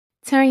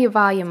Turn your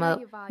volume up.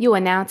 You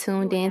are now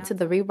tuned in to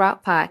the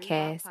Re-Rock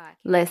Podcast.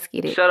 Let's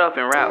get it. Shut up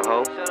and rap,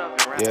 ho.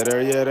 Yeah,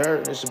 there.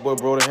 It's your boy,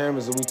 Brody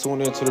Hammers, and we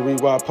tuned into the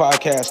Re-Rock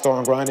Podcast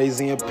starring Grande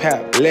Z and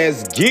Pap.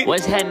 Let's get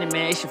What's happening,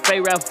 man? It's your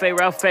favorite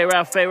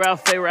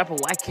rapper,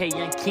 YK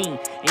Young King.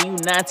 And you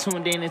not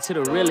tuned in into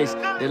the realest,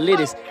 the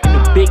littest,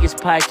 the biggest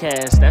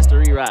podcast. That's the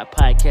Re-Rock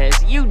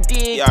Podcast. You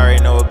dig? You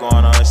already know what's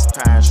going on. It's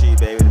Pine Tree,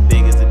 baby. The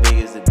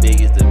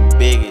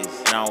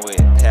biggest. And I'm with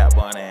Pat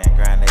Bunny and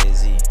Grande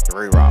Z. The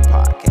Re-Rock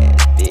Podcast,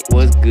 bitch.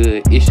 What's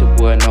good? It's your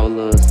boy No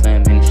Lil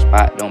Slim in the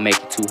spot. Don't make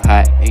it too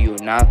hot. And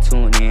you're now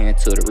tuned in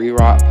to the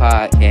Re-Rock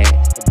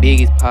Podcast, the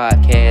biggest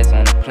podcast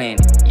on the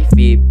planet. You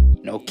feel me?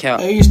 No cap.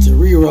 Hey, it's the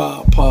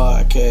Re-Rock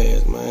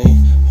Podcast, man.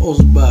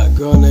 Hosted by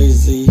Grande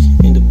Z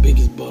and the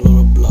biggest butt on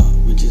the block,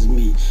 which is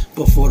me.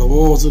 But for the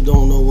ones who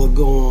don't know what's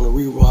going on the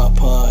Re-Rock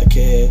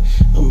Podcast,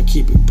 I'm going to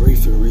keep it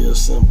brief and real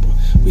simple.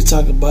 We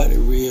talk about the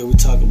real, we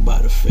talk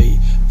about the fake,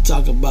 we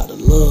talk about the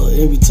love,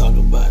 and we talk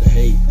about the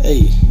hate.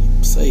 Hey,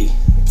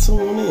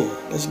 tune in.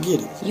 Let's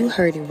get it. You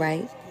heard it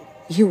right.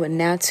 You are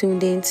now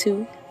tuned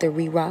into the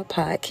Re-Rock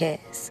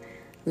Podcast.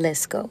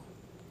 Let's go.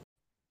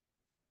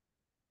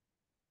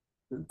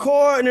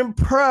 Recording in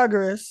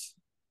progress.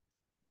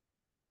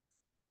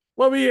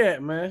 Where we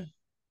at, man?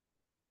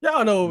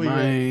 Y'all know where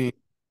we at.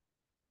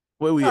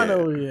 Where we Y'all at?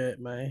 know where we at,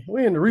 man.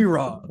 We in the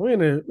Re-Rock. We in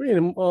the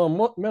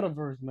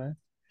metaverse, man.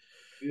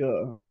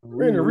 Yeah.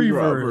 We're in the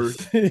reverse.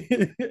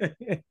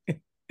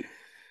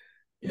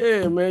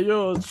 Yeah, man.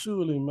 Yours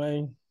truly,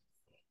 man.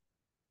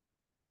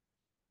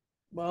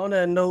 But on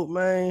that note,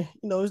 man,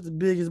 you know, it's the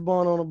biggest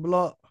bond on the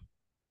block.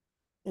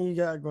 And you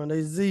got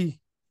Grande Z.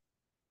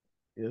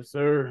 Yes,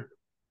 sir.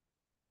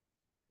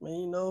 Man,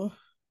 you know,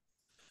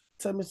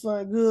 tell me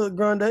something good,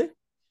 Grande.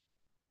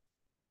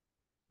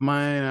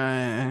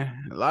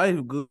 Man,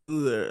 life good.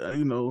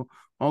 You know,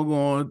 I'm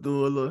going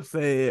through a little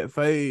sad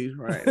phase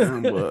right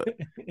now, but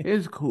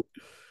it's cool.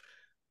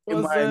 It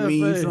What's might that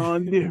mean face?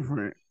 something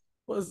different.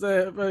 What's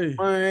that, face?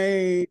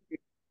 Man,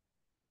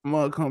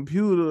 my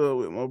computer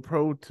with my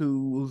Pro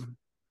Tools.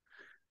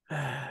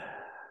 That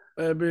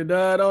bitch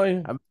died on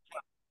you?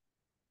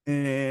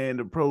 And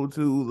the Pro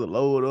Tools will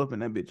load up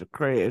and that bitch will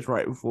crash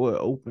right before it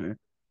opens.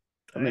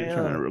 I've been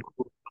trying to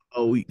record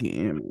all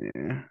weekend,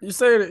 man. You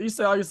say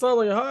all your songs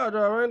on your hard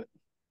drive, right?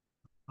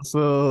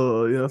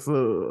 So, yes,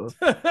 sir.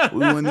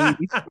 We wouldn't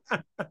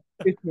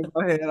even if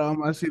I had all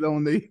my shit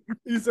on there.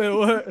 You said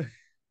what?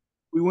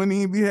 We wouldn't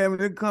even be having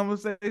this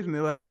conversation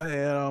if I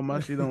had all my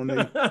shit on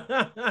there.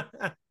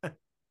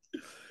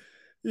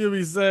 You'll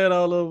be sad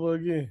all over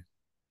again.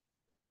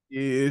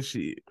 Yeah,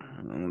 shit.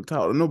 I don't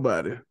talk to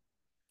nobody.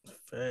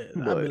 Fast.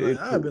 But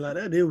I'd be like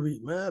that this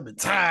week, man. I've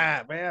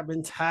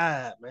been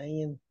tired,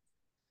 man.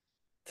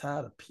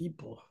 Tired of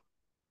people.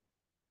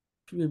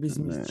 People be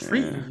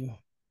mistreating you.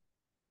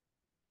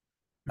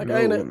 Like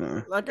I ain't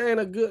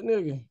a good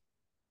nigga.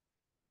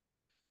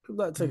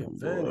 People like taking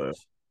advantage.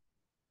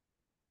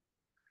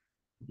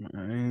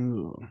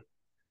 Man,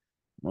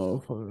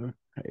 motherfucker.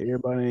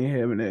 Everybody ain't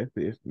having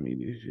access to me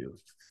this year.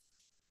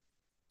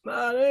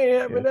 Nah, they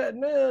ain't having that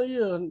now,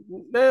 yeah.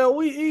 Now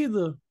we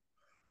either.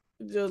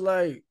 It's just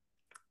like,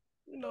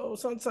 you know,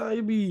 sometimes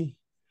you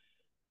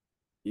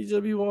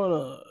just be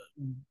wanna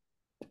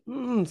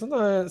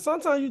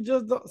sometimes you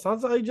just don't,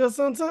 sometimes you just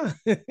sometimes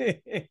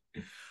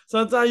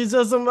you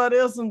just somebody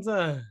else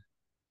sometimes.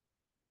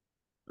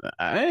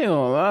 I ain't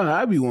gonna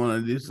lie, I be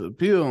wanting to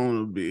disappear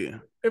on a bit.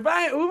 If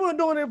we weren't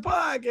doing that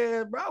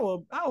podcast,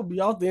 bro, I would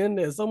be off the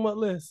internet so much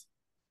less.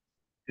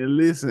 And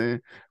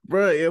listen,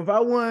 bro, if I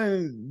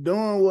wasn't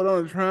doing what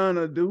I'm trying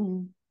to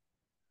do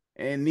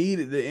and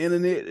needed the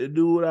internet to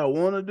do what I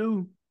want to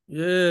do,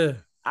 yeah,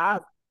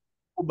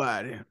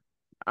 nobody.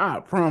 I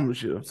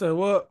promise you. Say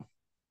what?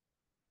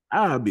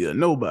 I'll be a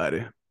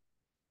nobody.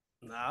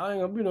 Nah, I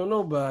ain't gonna be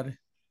nobody.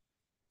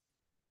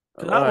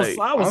 Cause Like,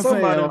 I was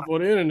somebody before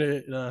the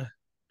internet.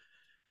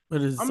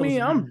 But it's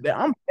I'm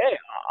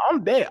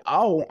that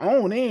all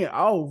on and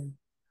off.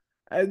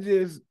 I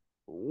just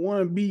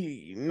want to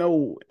be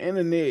no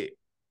internet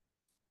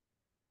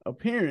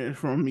appearance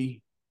from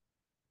me.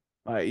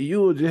 Like,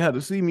 you'll just have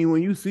to see me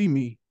when you see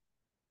me.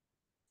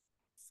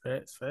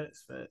 Facts.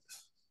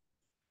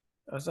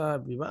 That's how I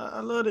be. I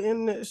love the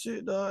internet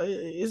shit, dog.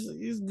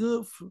 It's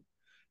good for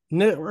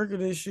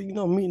networking and shit. You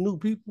know, meet new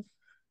people.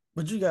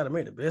 But you gotta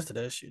make the best of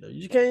that shit, though.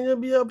 You can't just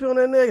be up here on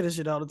that negative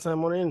shit all the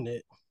time on the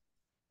internet.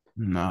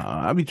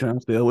 Nah, I be trying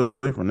to stay away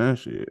from that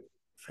shit.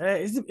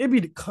 Facts. It be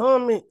the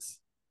comments.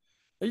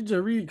 You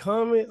just read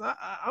comments.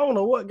 I don't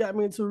know what got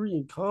me into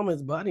reading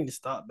comments, but I need to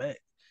stop back.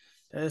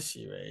 That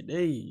shit right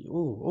there.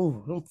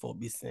 Them folk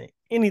be saying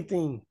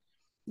anything.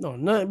 No,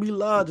 nothing be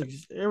logic.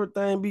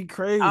 Everything be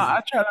crazy.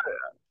 I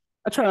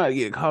try not to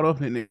get caught up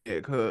in it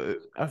because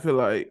I feel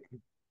like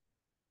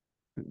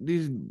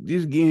this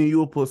giving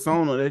you a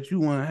persona that you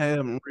want to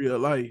have in real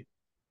life.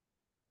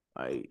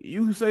 Like,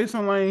 you can say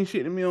something ain't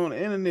shit to me on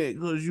the internet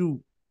because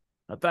you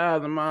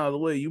 1,000 miles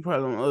away. You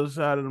probably on the other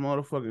side of the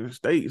motherfucking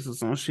states or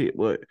some shit,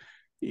 but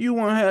you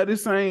want to have the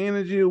same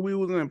energy if we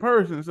was in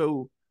person.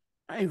 So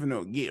I ain't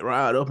finna get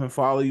riled up and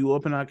follow you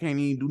up, and I can't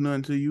even do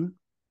nothing to you.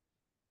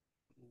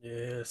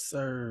 Yes,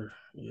 sir.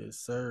 Yes,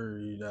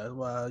 sir. That's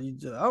why you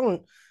just I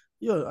don't.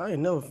 Yo, I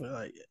ain't never feel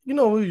like when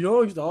you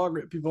always used to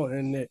argue with people on the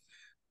internet.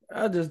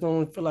 I just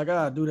don't feel like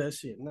I do that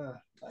shit now.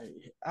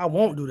 Like I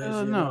won't do that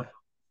shit No. now.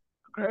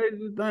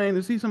 Crazy thing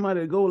to see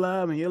somebody go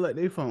live and yell at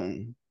their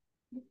phone.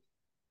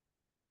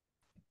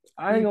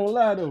 I ain't gonna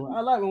lie though.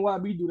 I like when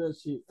YB do that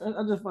shit.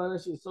 I just find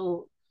that shit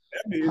so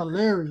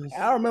hilarious.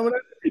 I remember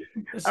that. That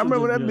I shit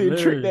remember just that be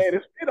bitch Trick hilarious.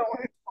 Daddy spit on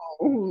his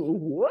phone.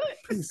 What?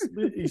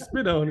 He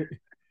spit on it.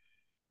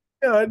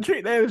 Yeah,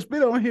 Trick Daddy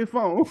spit on his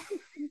phone.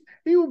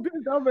 He was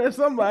pissed off at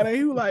somebody.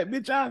 He was like,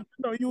 "Bitch, I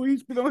spit on you." He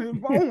spit on his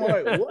phone.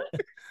 I'm like, what?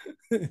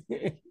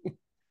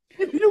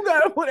 You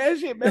gotta put that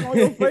shit back on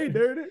your face,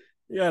 dirty.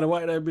 You gotta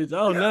wipe that bitch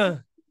off now.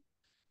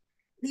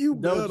 You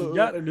That's what you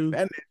gotta do.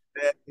 That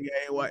nigga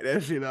ain't wipe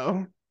that shit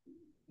off.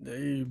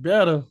 You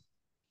better.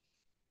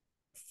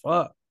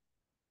 Fuck.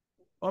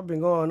 What been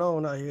going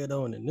on out here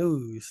though in the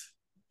news?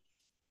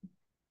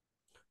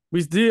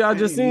 I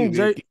just seen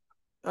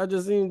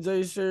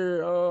Jay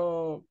share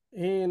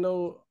he ain't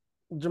know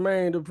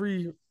Jermaine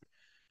Dupri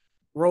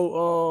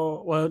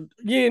wrote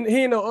he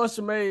ain't know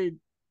Usher made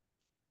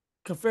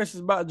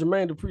confessions about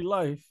Jermaine Dupri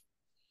life.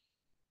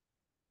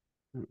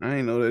 I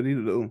ain't know that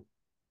either though.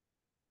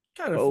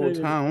 Kind of whole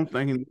time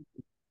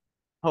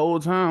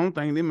I'm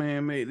thinking this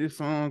man made this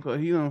song because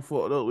he done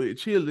fucked up with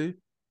Chili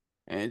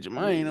and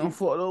Jermaine done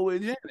fucked up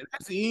with Janet.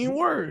 That's the end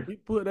word. He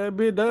put that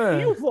bit down.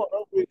 You fucked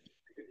up with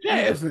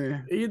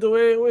Jackson. Either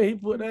way it went, he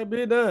put that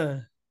bit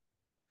down.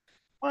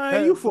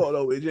 Man, you fucked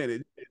up with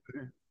Janet.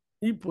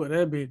 He put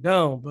that bit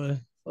down, but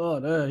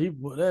he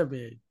put that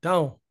bit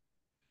down.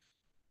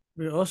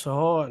 Man, Usher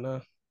hard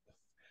now.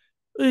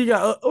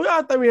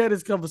 I think we had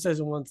this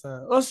conversation one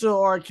time. Usher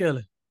or R.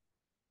 Kelly?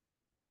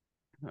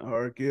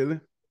 R. Kelly.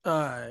 All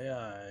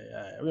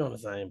right. We on the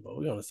same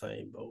boat.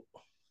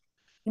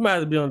 You might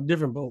have to be on a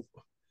different boat.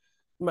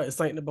 You might have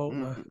sank the boat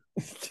now.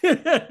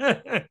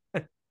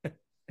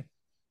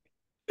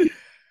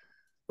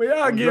 But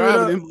y'all give it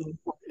up.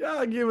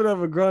 Y'all give it up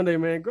for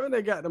Grande, man.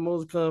 Grande got the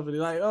most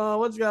confidence. Like,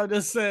 what you got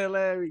just said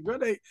last week?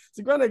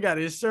 Grande got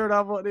his shirt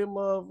off on that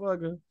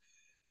motherfucker.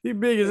 He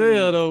big as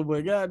hell though,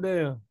 but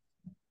goddamn.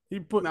 He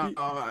pulling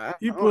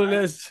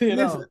that shit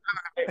out.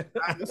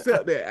 I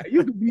accept that.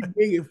 You can be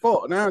big as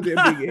fuck. Now I'm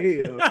just big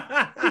as hell.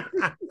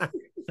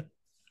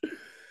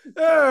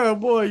 Oh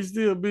boy, he's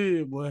still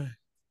big, boy.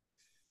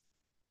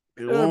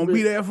 It won't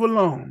be there for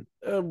long.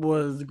 That boy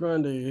is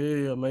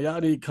Grande. Hell, man.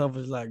 Y'all need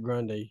confidence like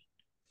Grande.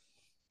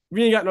 If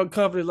you ain't got no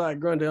confidence like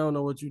Grande, I don't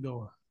know what you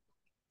doing.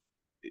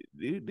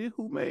 This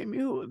who made me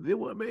who? This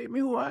what made me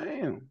who I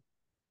am.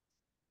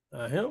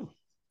 Him.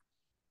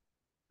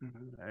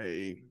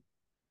 Hey.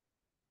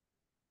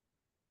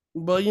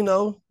 But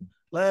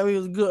last week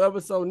was a good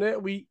episode.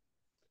 Next week,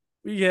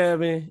 we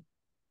having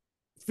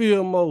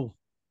Feel Mo.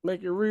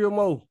 Make it real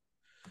Mo.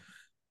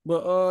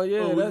 But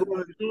we're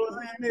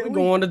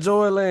going to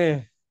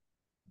Joyland.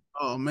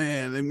 Oh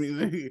man, let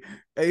me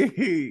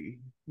hey.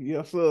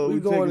 Yes, sir. We're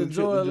going to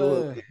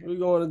Joyland. We're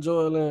going to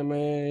Joyland,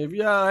 man. If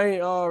y'all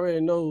ain't already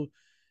know,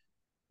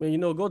 man,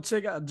 go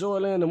check out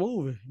Joyland the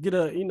movie. Get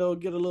a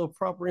little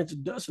proper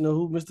introduction of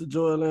who Mr.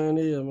 Joyland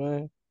is,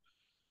 man.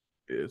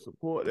 Yeah,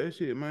 support that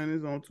shit, man.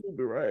 It's on Tubi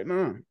right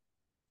now.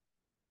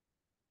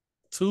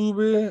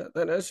 Tubi, I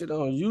think that shit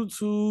on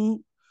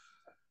YouTube.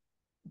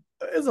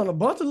 It's on a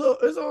bunch of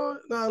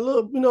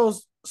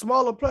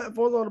smaller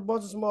platforms, on a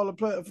bunch of smaller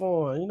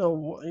platforms.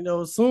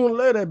 Soon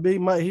later that big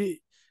might hit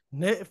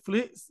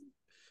Netflix,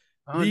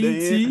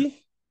 BET.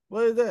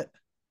 What is that?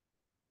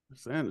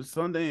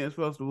 Sundance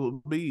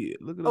Festival be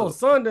it. Look at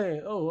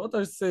Sundance. Oh, I thought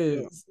you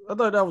said I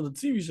thought that was a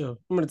TV show.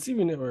 I mean, a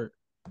TV network.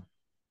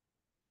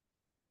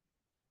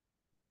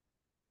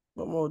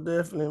 But more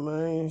definitely,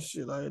 man,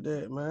 shit like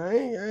that,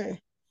 man.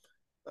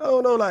 I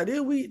don't know, like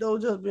this week though,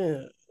 just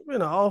been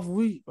an off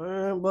week,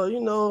 man. But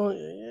we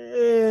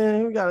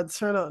gotta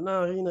turn up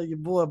now. Your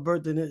boy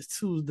birthday next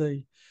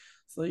Tuesday,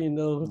 so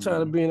I'm trying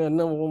to be in that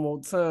number one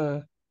more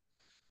time.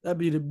 That'd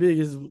be the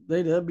biggest.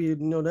 That'd be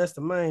that's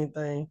the main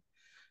thing.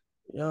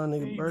 Y'all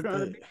nigga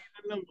birthday.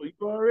 You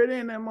already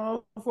in that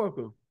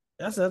motherfucker.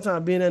 That's what I'm trying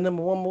to be in that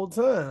number one more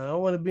time. I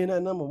want to be in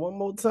that number one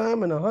more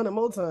time and 100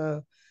 more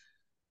times.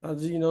 I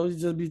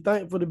just be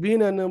thankful to be in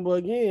that number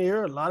again.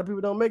 Here, a lot of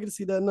people don't make it to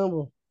see that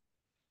number.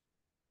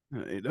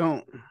 They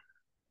don't.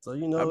 So I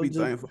be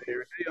thankful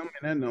every day I'm in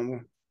that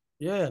number.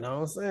 Yeah,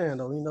 know what I'm saying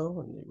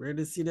though. Ready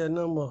to see that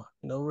number.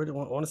 Ready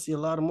want to see a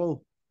lot of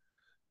more.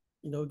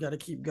 Got to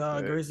keep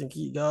God grace and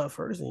keep God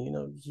first,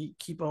 and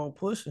keep on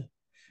pushing.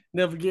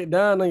 Never get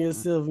down on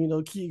yourself.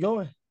 Keep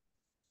going.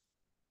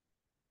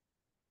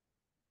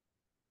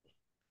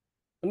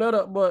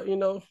 But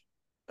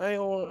I ain't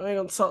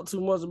gonna talk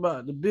too much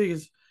about the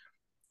biggest.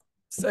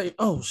 Say,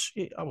 oh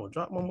shit, I'm gonna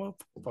drop my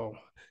motherfucking phone.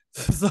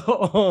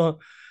 So,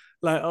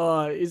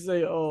 it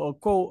say a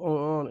quote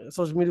on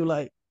social media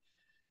like,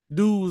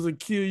 "Dudes will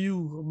kill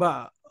you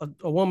about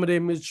a woman they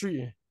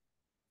mistreating."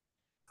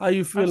 How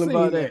you feeling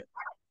about that?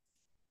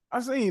 I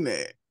seen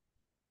that.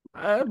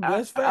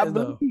 That's I facts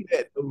though. believe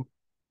that though.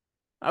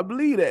 I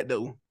believe that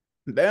though.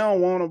 They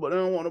don't want her, but they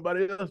don't want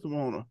nobody else to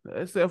want her.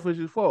 That's selfish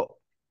as fuck.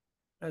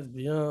 That's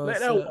beyond Let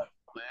that self. woman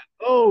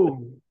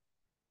go.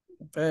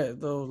 Facts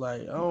though.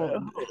 Like I Let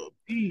don't. her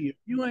be. If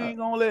you ain't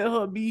gonna let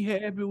her be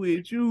happy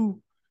with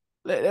you,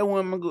 let that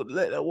woman go.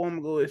 Let that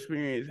woman go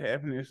experience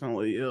happiness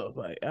somewhere else.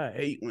 Like I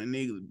hate when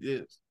niggas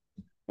just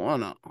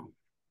wanna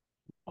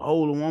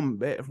hold a woman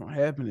back from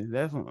happiness.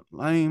 That's some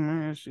lame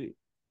man shit.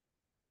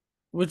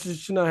 Which you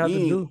should not have You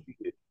to ain't,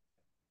 do.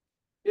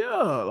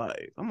 yeah,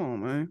 like come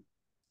on, man.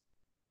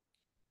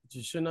 Which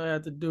you should not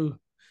have to do.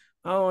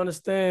 I don't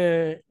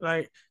understand.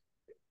 Like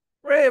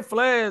red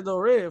flags though.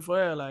 Red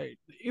flag. Like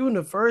even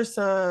the first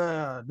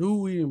time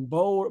dude even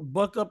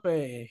buck up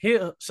and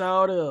hit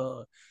shout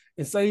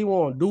and say he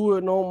won't do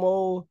it no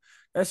more.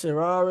 That shit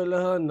already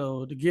let her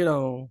know to get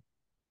on.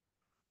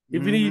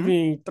 If he Mm-hmm.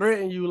 even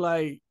threaten you,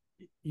 like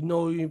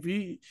if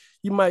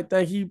you might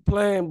think he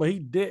playing, but he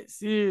dead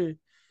serious.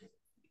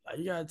 Like,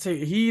 you gotta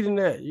take heed in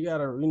that. You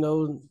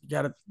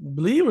gotta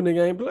believe a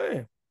nigga ain't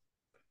playing.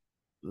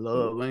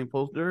 Love ain't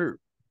supposed to hurt.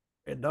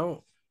 It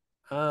don't.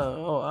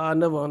 I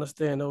never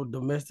understand no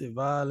domestic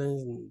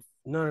violence and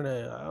none of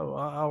that.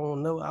 I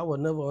won't never. I would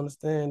never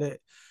understand that.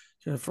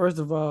 'Cause first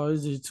of all,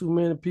 it's just too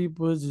many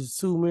people. It's just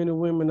too many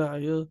women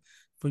out here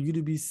for you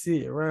to be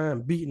sitting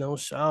around beating on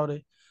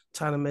Shawty,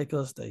 trying to make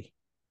us stay.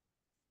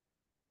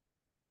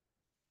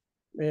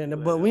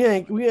 Man, but we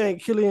ain't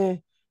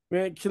killing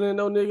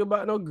no nigga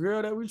about no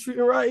girl that we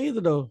treating right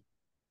either though.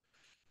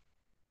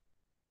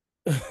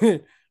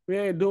 We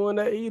ain't doing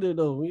that either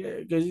though. Yeah,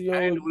 because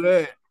I ain't do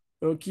that.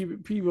 keep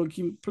it people,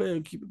 keep it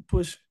playing, keep it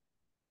pushing.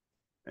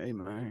 Hey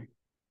man.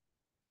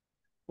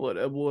 What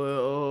that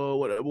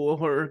boy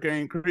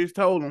Hurricane Chris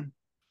told him.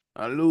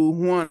 I lose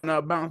one,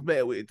 I bounce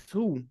back with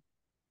two.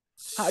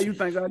 How you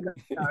think I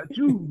got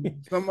you?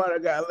 Somebody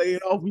got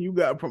laid off and you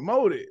got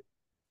promoted.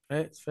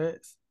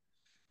 Facts.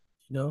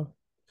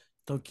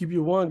 Don't keep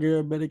your one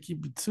girl, better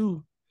keep it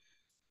two.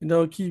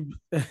 Keep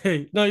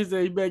hey, no, he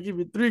said you better keep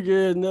it three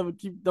girls,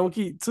 don't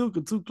keep two,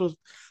 cause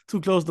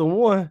too close to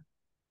one.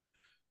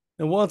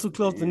 And one too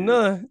close to Man,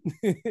 none.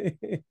 but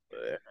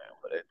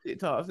that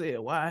TikTok said,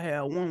 why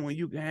have one when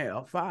you can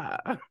have five?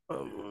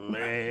 Oh,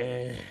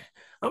 man.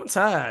 I'm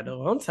tired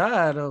though. I'm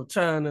tired of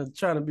trying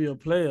to be a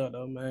player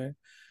though, man.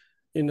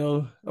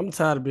 I'm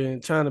tired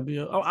of trying to be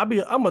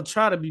I'm gonna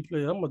try to be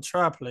player. I'm gonna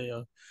try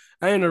player.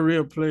 I ain't a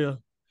real player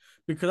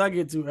because I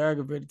get too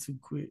aggravated too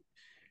quick.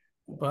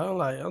 But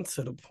I'm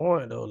to the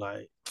point though.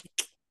 Like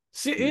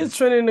shit is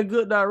trending in a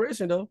good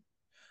direction though.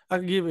 I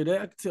can give it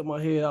that. I can tip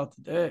my head out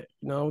to that.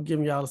 I'm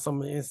giving y'all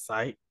some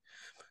insight.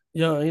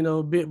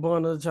 Yeah, Big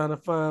Bunner trying to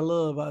find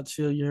love out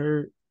here, you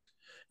heard.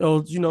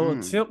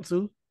 Attempt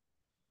to.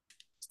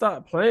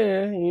 Stop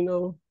playing.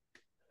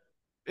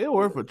 It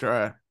worth a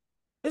try.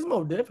 It's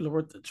most definitely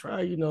worth a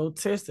try,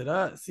 test it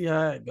out, see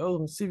how it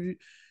goes. See if you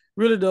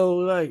really though,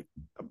 like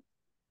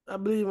I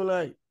believe in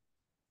like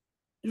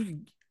you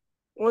can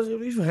once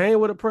if you hang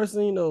with a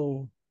person,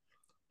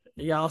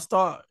 y'all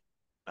start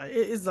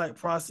it's like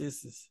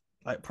processes.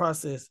 Like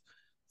process.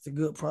 It's a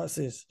good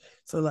process.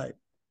 So like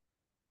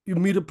you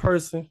meet a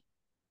person,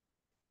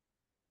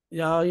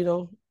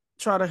 y'all,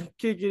 try to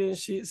kick it and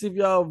shit, see if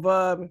y'all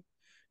vibing.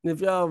 And if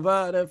y'all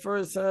vibe that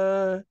first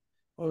time,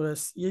 or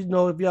if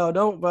y'all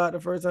don't vibe the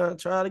first time,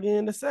 try it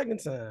again the second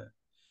time.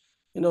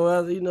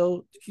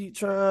 Keep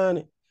trying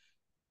it.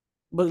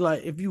 But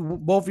like if you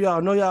both of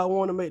y'all know y'all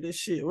want to make this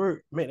shit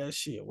work, make that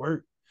shit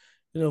work.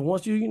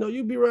 Once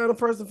you be around a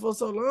person for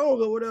so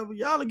long or whatever,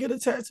 y'all will get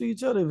attached to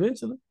each other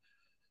eventually.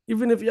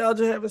 Even if y'all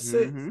just having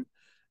sex and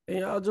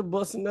y'all just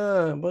busting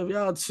down. But if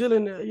y'all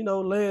chilling,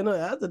 laying up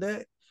after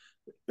that,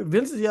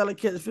 eventually y'all will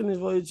catch feelings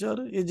for each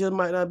other. It just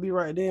might not be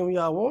right then when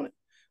y'all want it.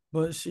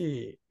 But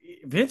shit,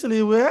 eventually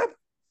it will happen.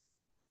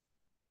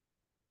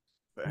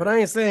 But I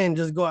ain't saying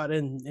just go out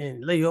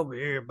and lay up with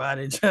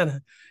everybody trying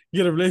to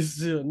get a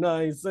relationship. No,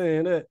 I ain't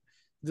saying that.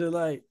 Just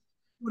like,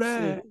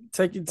 shit,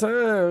 take your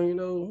time,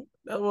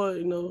 That's what,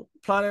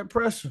 apply that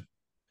pressure.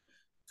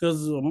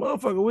 Because a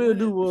motherfucker will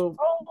do what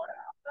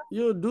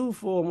you'll do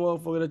for a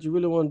motherfucker that you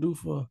really want to do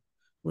for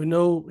with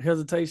no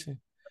hesitation.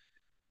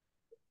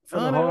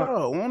 From the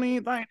heart. Won't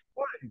even think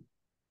twice.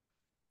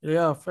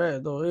 Yeah,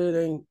 fat though. It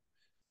ain't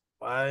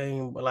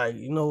buying, but like,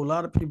 a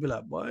lot of people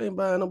like, boy, I ain't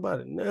buying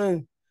nobody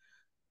nothing.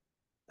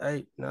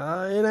 Like,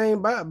 nah, it ain't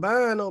about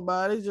buying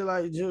nobody. It's just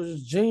like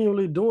just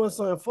genuinely doing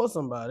something for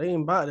somebody. They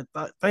ain't about it.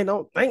 They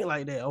don't think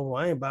like that. Oh,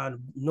 I ain't buying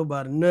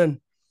nobody nothing.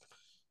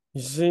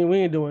 You see, we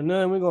ain't doing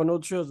nothing. We ain't going no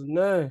trips or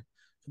nothing.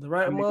 The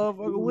right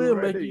motherfucker will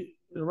make you.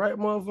 The right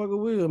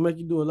motherfucker will make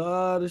you do a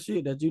lot of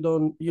shit that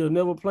you'll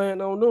never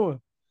plan on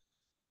doing.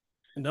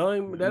 And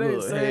that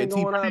ain't saying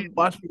going out.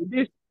 Watching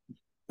this.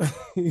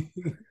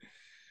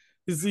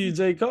 You see,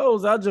 J.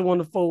 Cole's, I just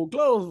want to fold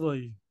clothes for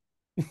you.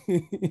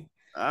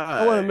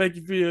 I want to make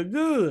you feel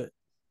good.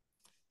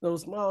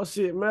 Those small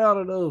shit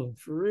matter though.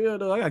 For real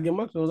though. I gotta get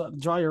my clothes out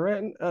the dryer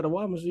right out the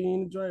washing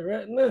machine, dry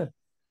right now.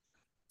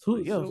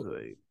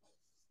 Yesterday.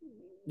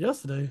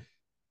 Yesterday.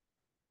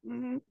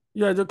 Mm-hmm.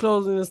 You had your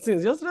clothes in the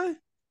since yesterday?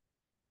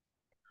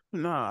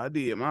 Nah, I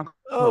did my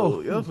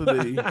Oh. clothes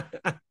yesterday.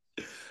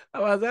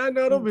 I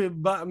know them be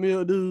bot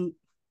meal, dude.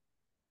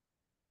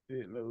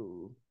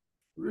 No.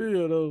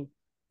 Real though.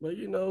 But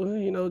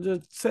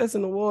just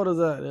testing the waters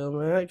out there,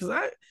 man. Cause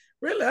I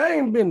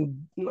ain't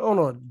been on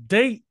a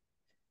date.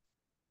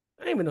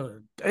 I ain't been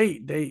on a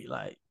date.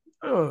 Like,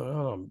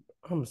 I'm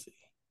gonna see.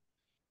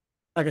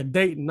 Like a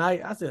date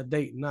night. I said a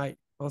date night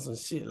on some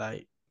shit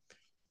like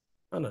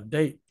on a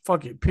date.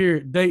 Fuck it,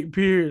 period. Date,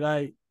 period.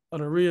 Like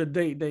on a real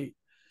date.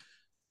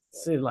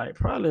 Shit, like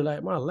probably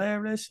like my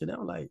last that shit. That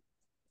was like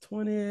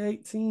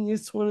 2018,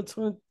 it's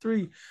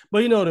 2023.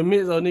 But the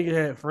midst of nigga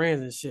had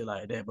friends and shit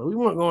like that. But we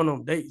weren't going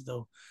on dates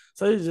though.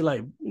 So it's just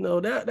like,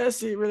 that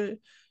shit really,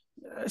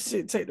 that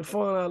shit take the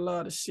fun out of a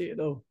lot of shit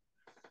though.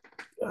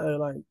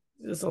 Like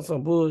just on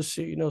some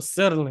bullshit,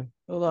 settling.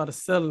 A lot of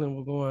settling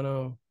was going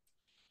on.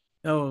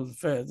 That was the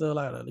fact. They're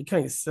like, they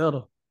can't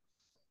settle.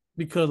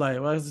 Because like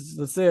I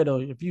just said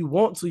though, if you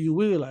want to, you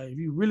will. Like if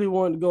you really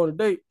wanted to go on a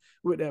date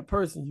with that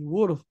person, you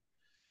would have.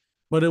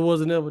 But it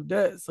wasn't ever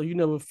that. So you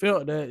never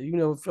felt that. You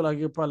never feel like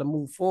it'll probably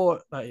move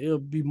forward. Like it'll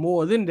be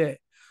more than that.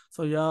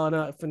 So y'all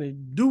not finna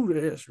do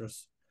the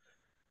extras.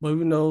 But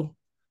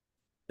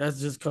that's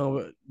just come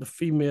with the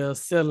female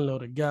settling or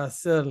the guy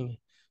settling.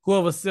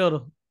 Whoever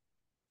settle.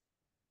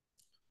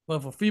 But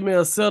if a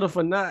female settle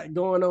for not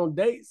going on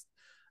dates,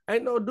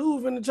 ain't no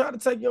dude finna try to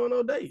take you on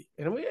no date.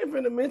 And we ain't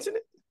finna mention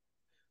it.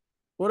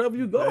 Whatever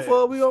you go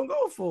for, we gonna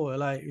go for it.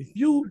 Like if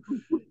you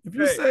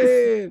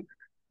saying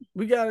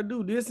we gotta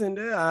do this and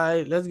that, all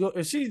right, let's go.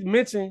 If she's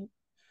mentioned,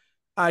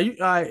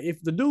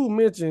 if the dude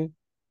mentioned,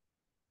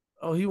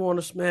 oh, he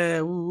wanna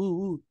smash, woo, woo,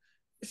 woo.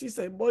 She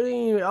say, boy, you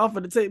ain't even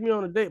offered to take me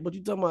on a date, but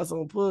you talking about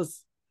some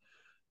puss.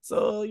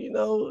 So,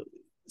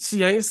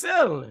 she ain't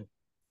settling.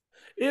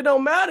 It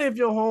don't matter if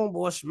your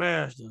homeboy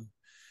smashed her.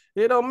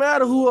 It don't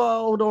matter who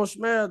all don't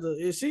smash her.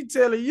 If she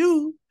telling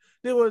you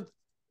that what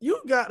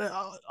you got to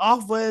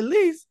offer at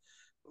least,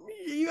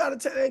 you got to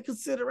take that in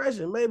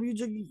consideration. Maybe you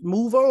just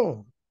move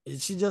on.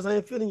 If she just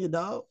ain't feeling you,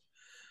 dog.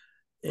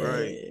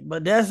 Right.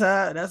 But that's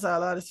how a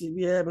lot of shit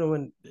be happening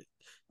when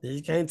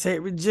you can't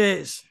take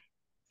rejection.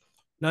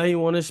 Now you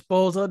want to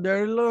expose her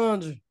dirty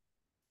laundry.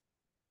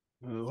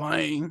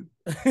 Lame.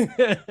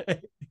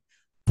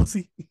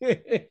 Pussy.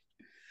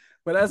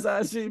 But that's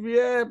how shit be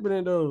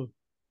happening though.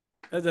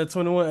 That's that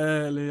 21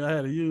 ad lib. I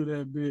had to use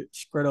that bitch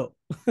straight up.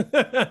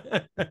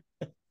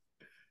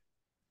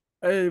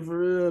 Hey, for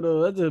real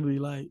though, that just be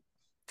like,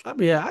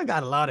 I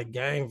got a lot of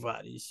game for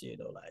this shit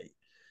though. Like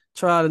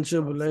trial and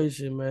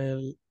tribulation,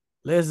 man.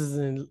 Lessons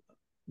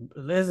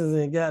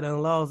and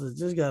goddamn losses.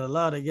 Just got a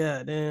lot of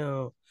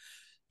goddamn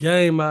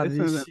game out of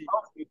this shit.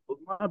 Was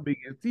my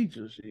biggest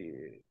teacher,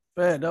 shit.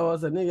 Fact though, I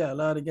said nigga got a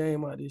lot of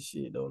game out of this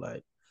shit though.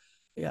 Like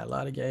they got a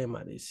lot of game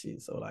out of this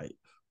shit. So like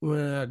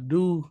when I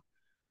do,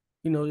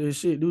 this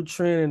shit do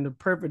trend in the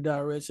perfect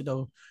direction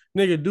though.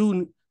 Nigga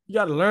you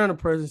gotta learn a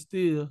person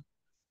still.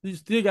 You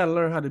still gotta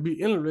learn how to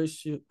be in a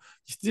relationship.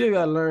 You still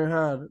gotta learn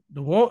how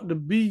to want to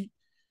be,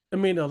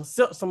 to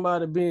accept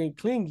somebody being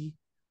clingy.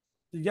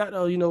 You got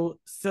to,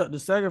 accept the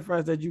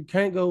sacrifice that you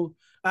can't go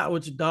out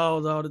with your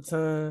dogs all the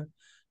time.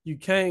 You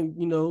can't,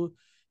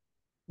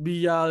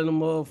 be out in the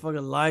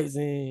motherfucking lights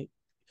and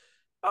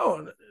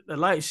the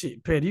light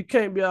shit, Petty. You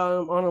can't be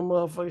out on the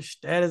motherfucking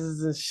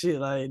statuses and shit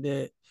like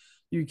that.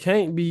 You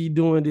can't be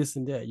doing this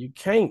and that. You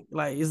can't.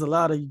 Like, it's a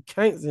lot of you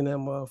can'ts in that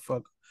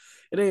motherfucker.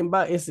 It ain't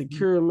about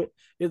insecurity.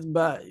 It's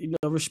about,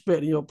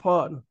 respecting your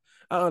partner.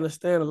 I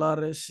understand a lot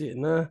of that shit,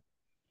 nah.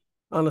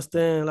 I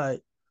understand,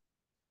 like,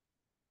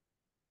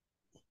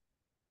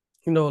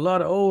 a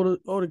lot of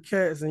older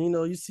cats, and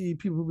you see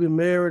people been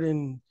married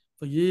and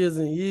for years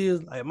and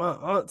years. Like my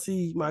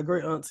auntie, my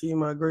great auntie,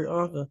 my great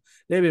uncle,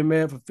 they've been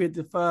married for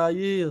 55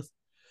 years.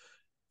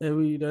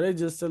 And they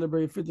just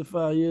celebrated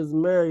 55 years of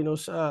marriage,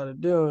 shout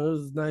out to them. It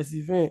was a nice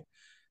event.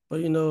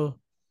 But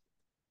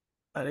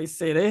like they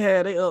say they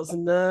had their ups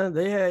and downs.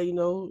 They had,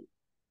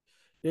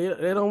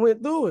 they don't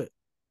went through it.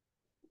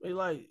 They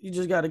like, you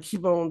just gotta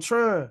keep on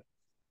trying.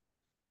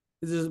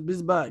 It's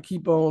about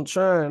keep on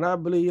trying. I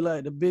believe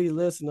like the big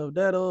lesson of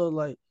that was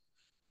like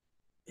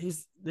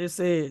they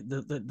said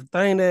the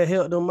thing that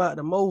helped them out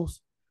the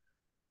most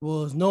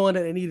was knowing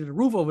that they needed a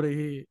roof over their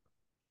head.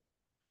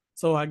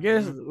 So I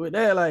guess with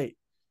that, like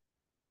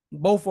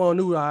both of them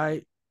knew, all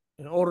right,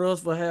 in order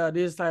us to have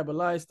this type of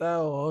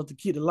lifestyle or to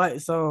keep the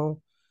lights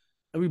on,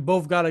 and we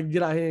both gotta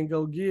get out here and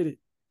go get it.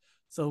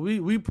 So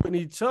we putting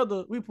each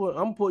other,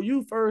 I'm put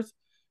you first,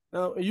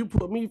 and you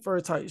put me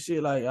first type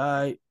shit. Like, all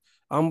right,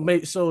 I'm gonna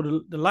make sure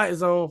the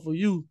lights on for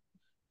you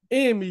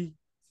and me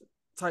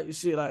type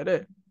shit like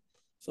that.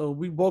 So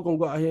we both gonna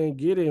go out here and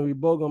get it, and we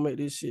both gonna make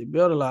this shit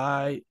better. Like,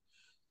 all right,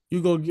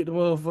 you go get the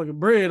motherfucking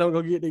bread, I'm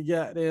gonna get the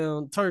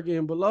goddamn turkey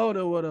and bologna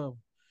or whatever.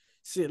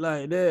 Shit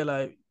like that.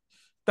 Like,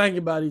 thinking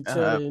about each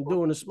other and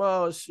doing the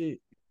small shit.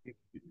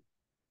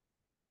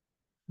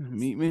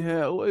 Meet me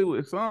halfway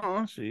with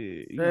some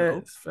shit.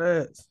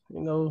 Facts.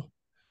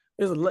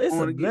 It's a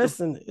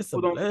blessing. It's a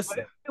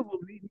blessing.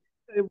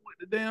 With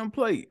the damn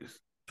plates.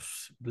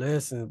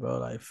 blessings, bro.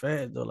 Like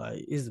fact though,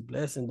 like it's a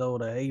blessing though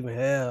that I even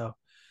have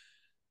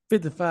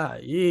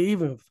 55. Yeah,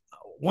 even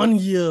 1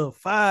 year,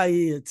 5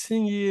 years,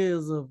 10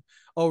 years of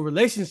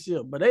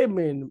relationship. But they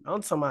been,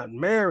 I'm talking about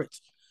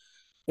marriage.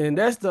 And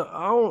that's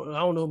I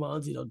don't know if my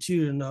auntie don't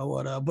cheated or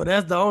whatever, but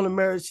that's the only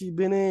marriage she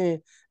been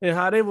in and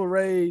how they were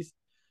raised.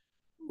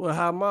 Well,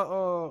 how my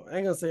I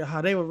ain't gonna say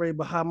how they were raised,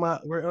 but how my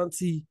great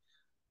auntie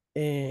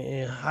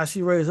and how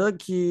she raised her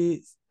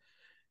kids,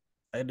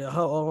 like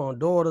her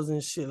daughters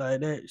and shit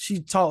like that.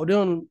 She taught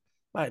them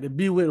like to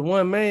be with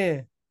one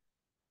man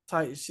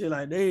type shit.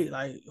 Like they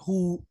like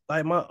who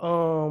like my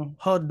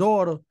her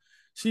daughter,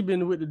 she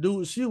been with the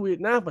dude she with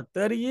now for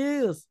 30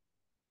 years.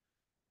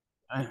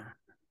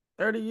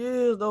 30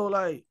 years though,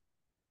 like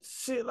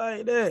shit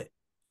like that.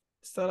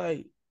 So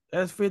like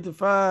that's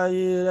 55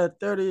 years, that's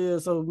 30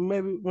 years. So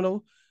maybe,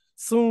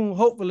 soon,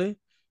 hopefully,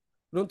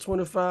 them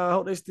 25, I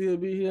hope they still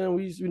be here. And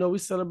we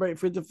celebrate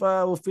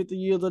 55 or 50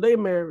 years of their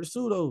marriage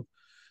too, though.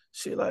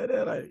 Shit like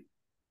that. Like,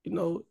 it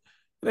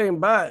ain't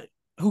about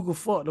who can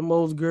fuck the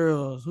most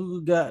girls,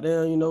 who got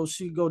there,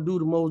 she go do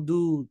the most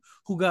dudes,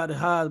 who got the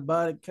highest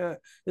body count.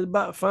 It's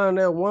about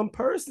finding that one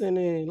person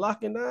and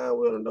locking down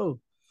with them,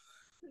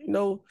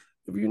 though.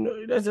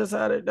 If that's just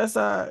that's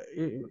how,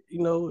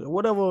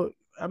 whatever.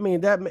 I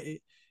mean,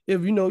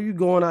 if you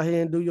going out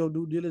here and do your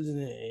due diligence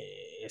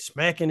and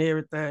smacking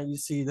everything you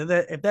see,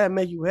 if that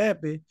make you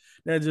happy,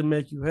 that just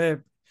make you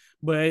happy.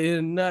 But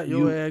it's not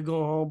your ass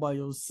going home by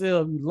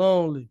yourself, you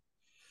lonely.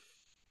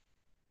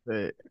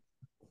 But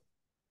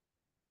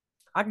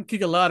I can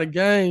kick a lot of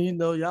games,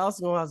 y'all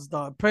also gonna have to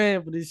start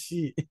paying for this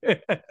shit.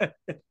 Hey,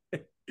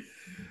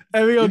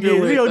 we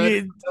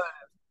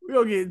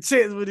gonna get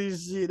checks with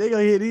this shit. They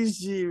gonna hear this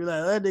shit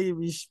like that nigga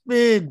be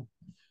spinning.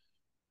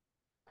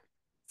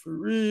 For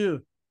real.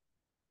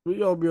 We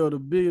gonna be on the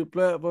bigger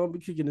platform, be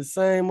kicking the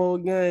same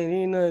old game.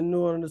 Ain't nothing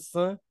new under the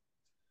sun.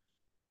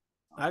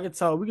 We can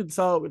talk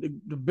with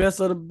the best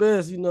of the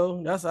best,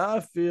 That's how I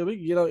feel. We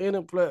can get on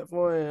any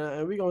platform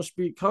and we gonna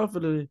speak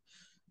confidently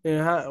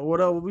and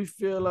whatever we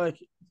feel like.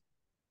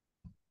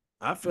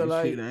 I feel this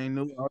like shit ain't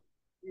no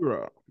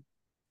Re-Rock.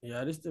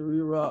 Yeah, this the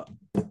Re-Rock.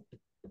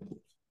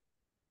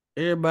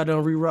 Everybody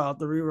don't Re-Rock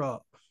the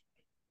Re-Rock.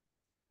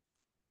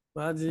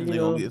 I just,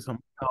 gonna get some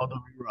called the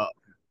Re-Rock.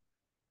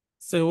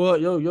 Say what?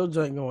 Your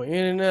joint going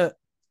in and out.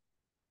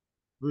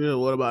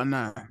 Real, what about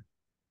now?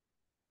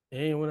 It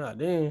ain't went out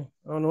then.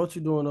 I don't know what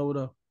you doing over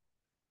there.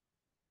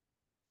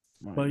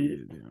 But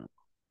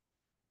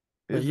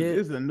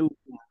it's a new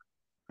one.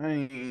 I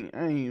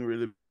ain't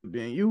really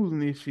been using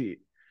this shit.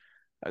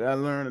 I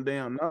gotta learn the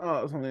damn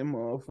knobs on that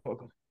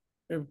motherfucker.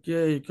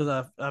 Okay,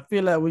 because I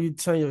feel like when you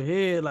turn your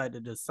head, like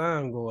the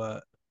sound go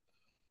out.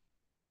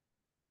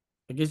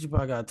 I guess you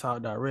probably gotta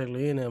talk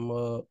directly in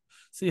them.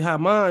 See how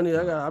mine is.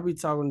 I be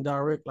talking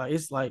direct. Like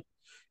it's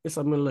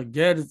some little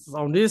gadgets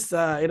on this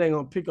side. It ain't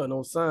gonna pick up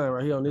no sound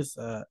right here on this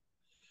side.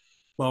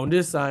 But on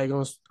this side,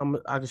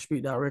 I can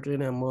speak directly in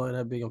that mud, and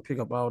that be gonna pick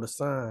up all the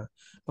sound.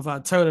 If I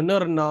turn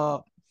another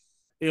knob,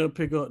 it'll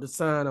pick up the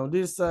sound on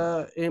this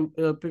side, and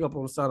it'll pick up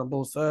on the sound on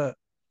both sides.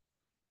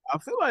 I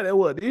feel like that's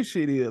what this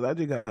shit is. I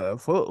just gotta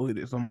fuck with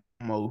it some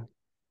more.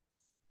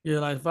 Yeah,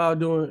 like if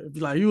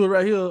you were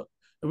right here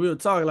and we were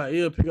talking, like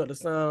it'll pick up the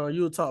sound,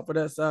 you'll talk for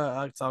that side,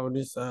 I can talk on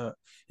this side,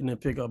 and then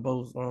pick up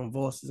both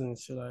voices and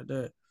shit like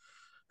that.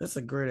 That's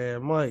a great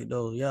ass mic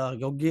though. Y'all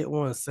go get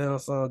one,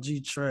 Samsung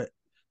G-Track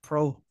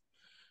Pro.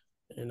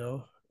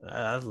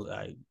 I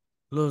like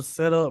little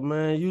setup,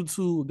 man.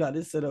 YouTube got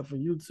this set up for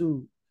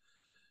YouTube.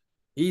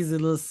 Easy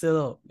little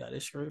setup. Got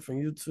it straight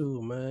from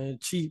YouTube, man.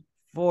 Cheap,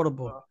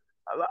 affordable.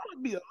 A lot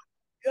of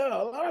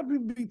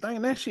people be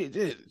thinking that shit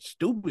just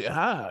stupid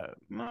high.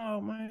 No,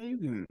 man, you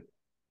can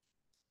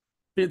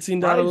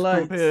 $15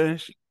 lights. Compare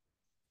shit.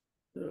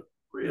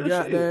 Real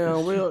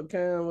goddamn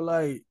webcam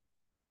like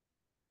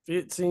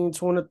 $15,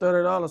 $20,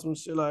 $30, some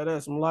shit like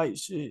that, some light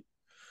shit.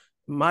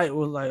 Mic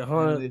was like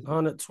 100,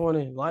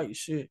 120, light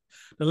shit.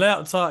 The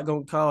laptop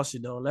gonna cost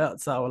you though.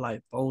 Laptop was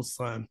like $4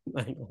 something.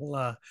 I ain't gonna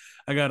lie.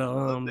 I got a I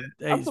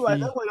feel like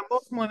that's where the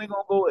most money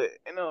gonna go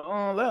in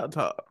a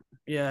laptop.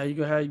 Yeah, you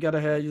gotta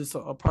have you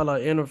some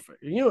probably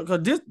interface.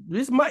 Cause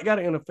this mic got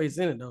an interface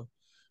in it though.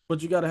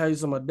 But you gotta have you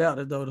some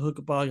adapters though to hook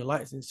up all your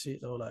lights and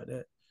shit though like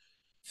that.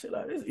 Shit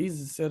like this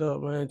easy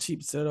setup, man.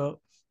 Cheap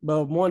setup.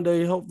 But one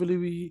day, hopefully,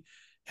 we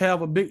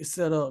have a big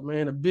setup,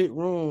 man. A big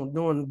room,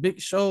 doing big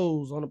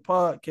shows on the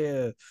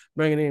podcast,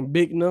 bringing in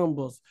big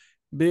numbers,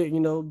 big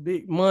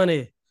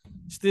money.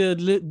 Still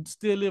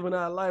living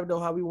our life though,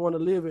 how we want to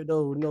live it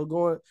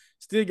though.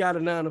 Still got a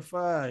 9 to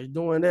 5,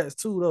 doing that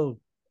too though.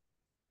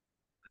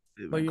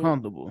 But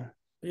comfortable.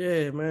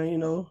 Yeah,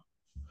 man.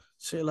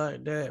 Shit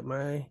like that,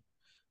 man.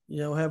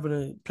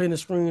 Having plenty of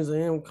screens of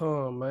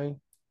income,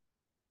 man.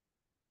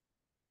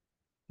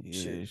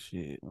 Yeah,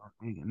 shit. I'm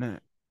thinking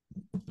that.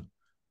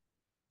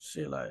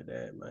 Shit like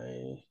that,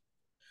 man.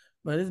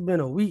 But it's been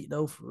a week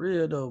though, for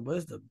real though. But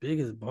it's the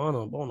biggest bun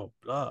on the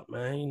block,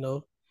 man.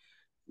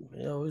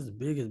 It's the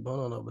biggest bun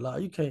on the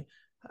block. You can't,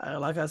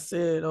 like I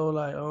said though,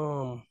 like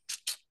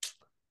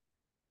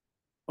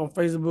on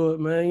Facebook,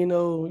 man. You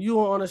know, you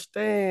won't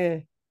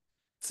understand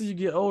till you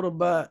get older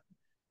about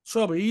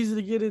trouble. Easy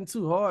to get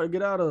into, hard to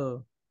get out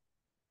of.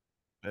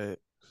 Hey,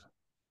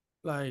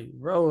 Like,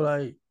 bro,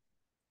 like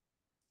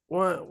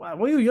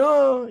when you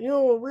young, you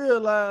don't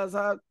realize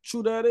how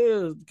true that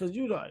is because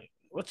you like,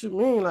 what you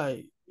mean?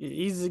 Like,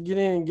 easy to get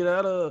in, get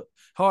out of,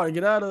 hard to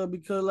get out of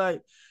because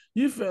like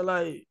you feel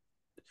like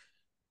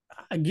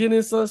I get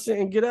in some shit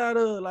and get out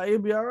of like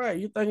it'll be all right.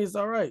 You think it's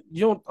all right.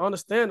 You don't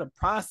understand the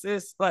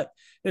process. Like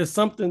it's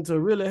something to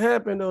really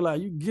happen though.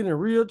 Like you get in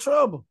real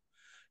trouble.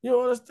 You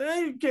don't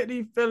understand. You get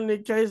these felony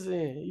cases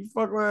and you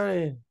fuck around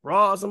and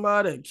rob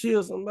somebody,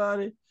 kill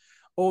somebody,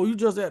 or you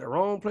just at the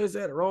wrong place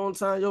at the wrong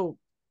time. Your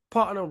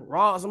partner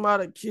rob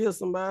somebody, kill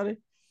somebody,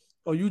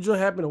 or you just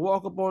happen to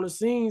walk up on the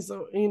scene.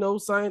 So you know,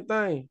 same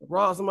thing.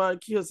 Rob somebody,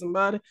 kill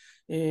somebody,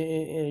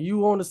 and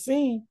you on the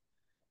scene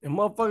and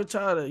motherfucker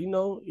try to, you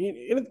know,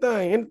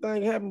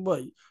 anything happen,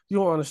 but you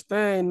don't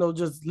understand, you know,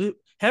 just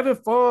having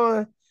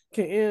fun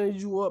can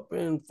end you up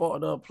in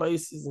fucked up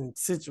places and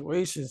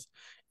situations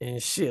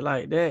and shit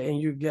like that, and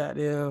you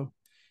goddamn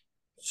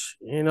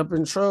end up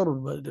in trouble.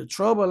 But the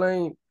trouble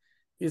ain't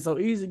it's so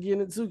easy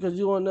getting into because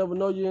you won't never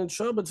know you're in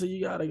trouble till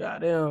you gotta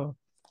goddamn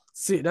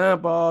sit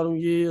down for all them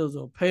years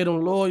or pay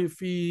them lawyer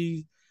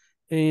fees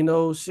and you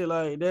know shit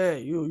like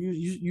that.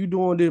 You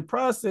doing the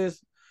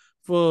process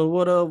for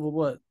whatever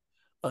what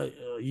a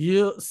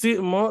year,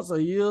 6 months,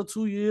 a year,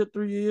 2 years,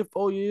 3 years,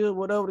 4 years,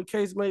 whatever the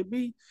case may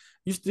be,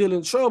 you still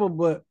in trouble.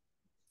 But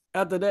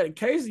after that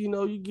case, you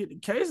know, you get the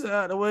case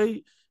out of the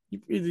way,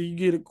 either you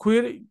get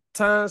acquitted,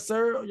 time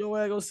served, or your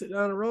ass go sit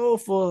down the road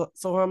for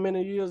so how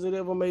many years it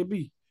ever may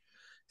be.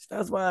 So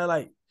that's why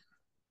like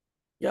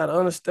you gotta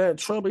understand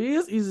trouble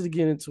is easy to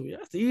get into.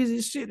 That's the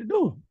easiest shit to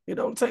do. It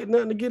don't take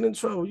nothing to get in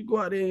trouble. You go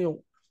out there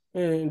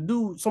and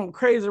do something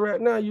crazy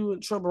right now, you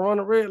in trouble. Run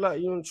a red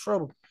light, you in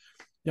trouble.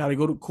 You gotta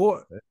go to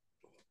court. You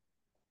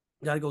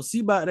gotta go see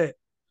about that.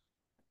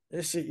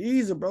 That shit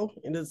easy, bro.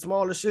 And the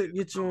smaller shit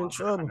get you in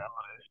trouble.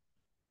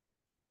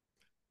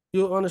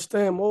 You'll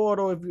understand more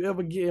though if you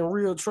ever get in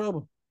real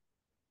trouble.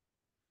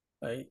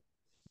 Like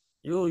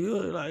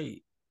you'll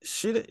like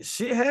shit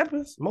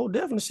happens. More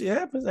definitely shit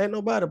happens. Ain't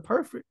nobody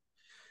perfect.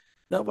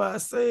 That's why I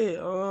said,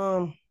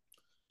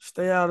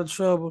 stay out of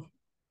trouble.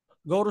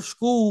 Go to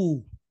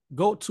school.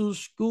 Go to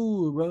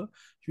school, bro.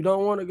 If you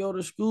don't want to go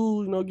to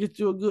school, you know, get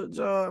you a good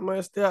job,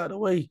 man. Stay out of the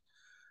way.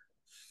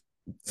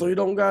 So you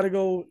don't gotta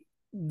go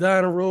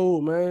down the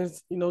road, man.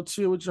 You know,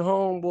 chill with your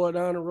homeboy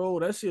down the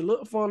road. That shit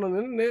look fun on the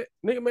internet.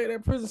 Nigga make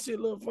that prison shit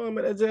look fun,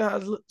 make that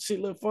jailhouse shit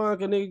look fun,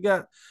 cause nigga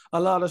got a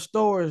lot of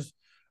stories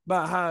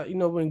about how, you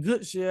know, when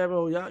good shit happen,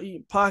 oh, y'all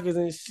eating pockets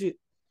and shit.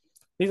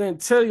 He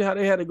didn't tell you how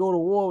they had to go to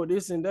war with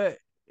this and that,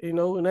 you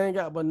know, and they ain't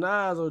got but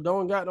knives or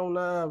don't got no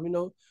knives, you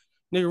know.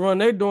 Nigga run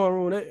their dorm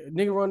room,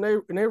 nigga run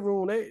their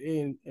room,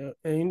 and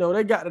you know,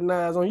 they got the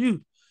knives on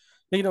you.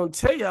 They don't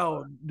tell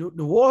y'all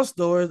the war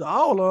stories,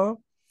 all of them.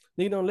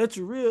 They don't let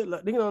you real.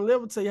 Like, they don't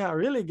never tell you how it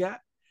really got.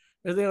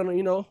 Cause they don't,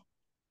 you know.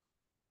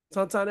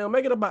 Sometimes they don't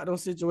make it about them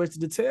situations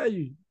to tell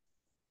you.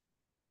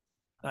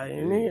 Like,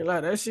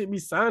 like that shit be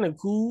sounding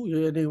cool.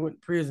 Yeah, they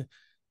went to prison.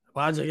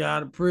 Why'd you get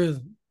out of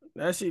prison?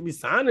 That shit be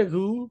sounding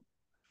cool.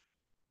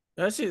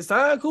 That shit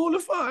sound cool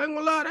as fuck. I ain't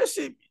gonna lie. That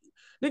shit,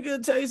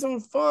 nigga tell you some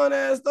fun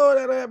ass story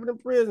that happened in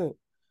prison.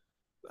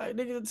 Like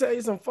nigga tell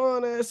you some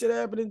fun ass shit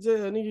happened in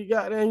jail. Nigga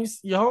got there,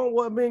 your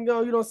homeboy been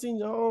gone. You don't see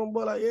your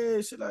homeboy like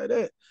yeah, shit like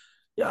that.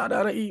 Y'all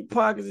down to eat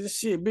pockets and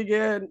shit, big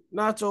ass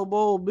nacho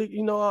bowl, big,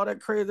 you know, all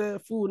that crazy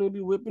ass food they be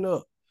whipping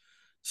up.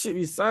 Shit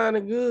be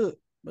sounding good,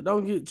 but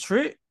don't get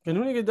tricked. Cause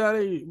them niggas down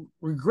there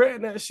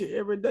regretting that shit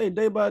every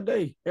day by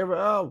day, every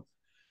hour.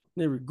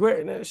 They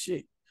regretting that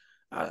shit.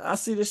 I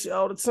see this shit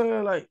all the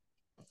time. Like,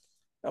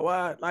 that's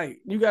why,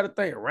 like, you gotta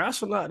think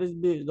rational out this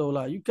bitch though.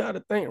 Like, you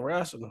gotta think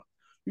rational.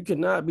 You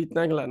cannot be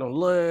thinking like no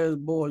little ass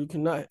boy. You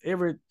cannot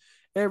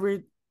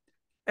every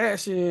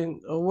action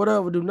or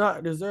whatever do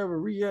not deserve a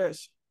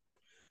reaction.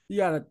 You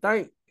gotta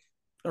think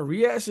a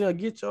reaction will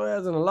get your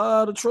ass in a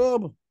lot of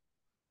trouble.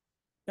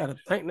 You gotta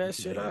think that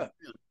shit out.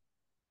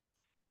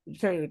 You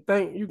can't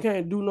think, you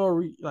can't do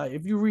no like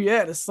if you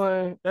react to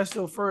something, that's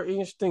your first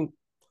instinct.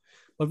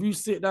 But if you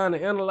sit down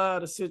and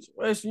analyze the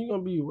situation,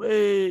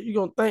 you're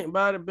gonna think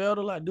about it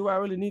better. Like, do I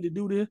really need to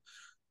do this?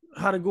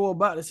 How to go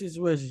about the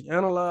situation,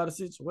 analyze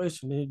the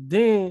situation, and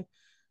then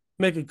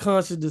make a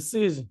conscious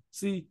decision.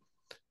 See,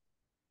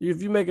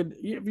 if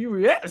you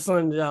react to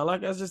something, y'all,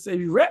 like I just said,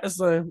 if you react to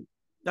something,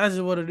 that's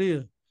just what it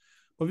is.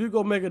 But if you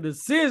go make a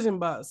decision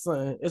about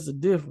something, it's a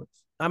difference.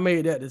 I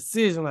made that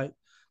decision, like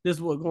this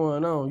is what's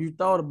going on. You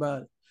thought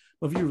about it.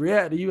 But if you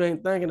react, you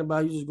ain't thinking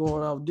about it, you just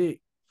going off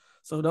dick.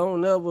 So don't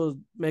never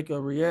make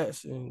a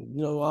reaction.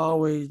 You know,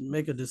 always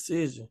make a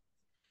decision.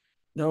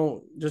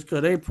 Don't just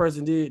because they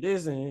person did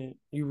this and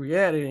you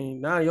reacted and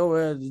now your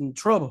ass is in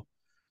trouble.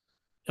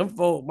 Them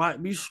folk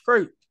might be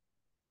straight.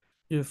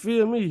 You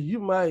feel me? You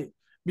might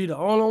be the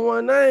only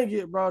one that ain't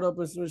get brought up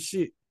in some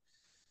shit.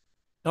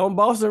 Don't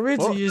Boston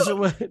Richie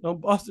yourself.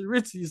 Don't Boston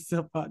Richie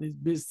yourself out this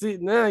bitch.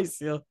 Sitting down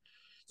yourself.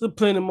 There's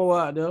plenty more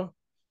out there.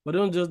 But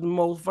them just the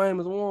most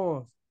famous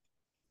ones.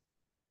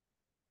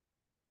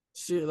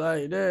 Shit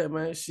like that,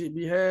 man. Shit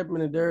be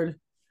happening dirty.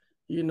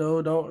 You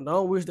know,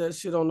 don't wish that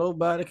shit on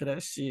nobody, cause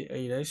that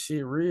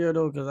shit real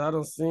though. Cause I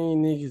done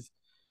seen niggas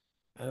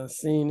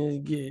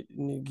get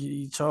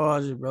these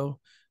charges, bro.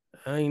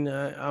 I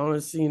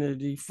only seen it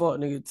these fuck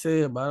niggas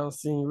tell, but I don't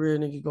seen real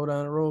niggas go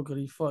down the road cause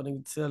these fuck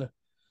niggas telling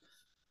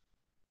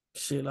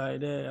shit like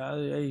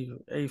that.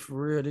 Hey,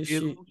 for real, this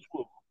shit.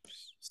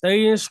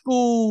 Stay in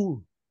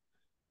school.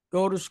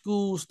 Go to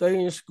school,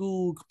 stay in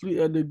school, complete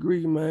a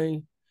degree,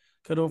 man.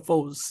 Cause them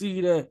folks see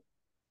that.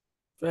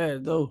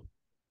 Fast though.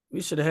 We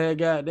should have had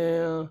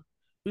goddamn.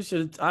 We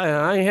should.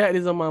 I ain't had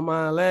this on my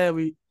mind last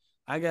week.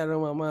 I got it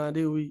on my mind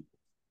this week.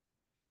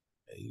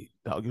 Hey,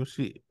 talk your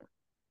shit.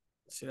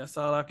 See, that's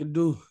all I can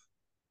do.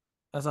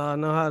 That's all I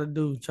know how to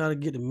do. Try to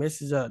get the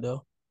message out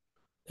though.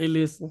 They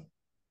listen.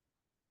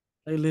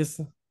 They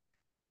listen.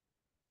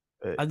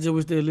 Hey, I just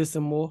wish they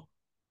listen more.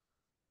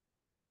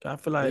 I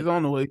feel like it's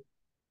on the way.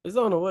 it's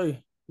on the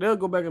way. They'll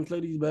go back and play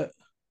these back.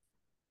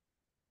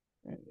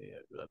 Yeah,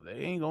 they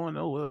ain't going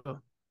nowhere.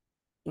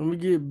 When we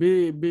get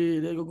big,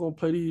 they gonna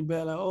play these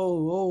back like,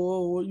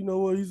 you know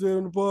what he said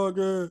on the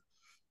podcast?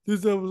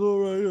 This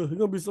episode right here. It's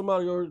gonna be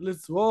somebody gonna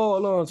listen all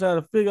along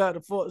trying to figure out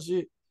the fuck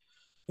shit.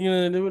 You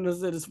know, and then when they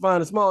said it's fine,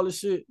 the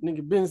smallest shit,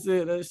 nigga Ben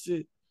said that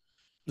shit.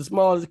 The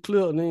smallest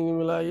clip, nigga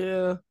be like,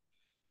 yeah.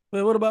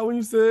 Man, what about when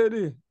you said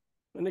this?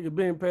 And nigga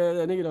Ben passed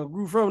that, nigga done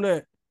grew from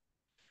that.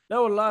 That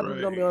what a lot of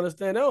people don't be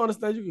understand. They don't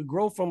understand you can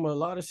grow from a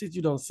lot of shit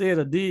you done said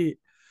or did.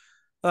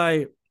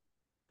 Like,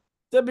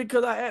 just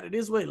because I acted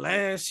this way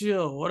last year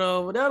or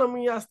whatever, that don't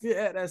mean I still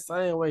act that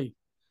same way.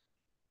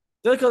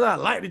 Just because I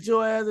liked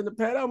your ass in the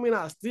past, that don't mean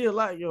I still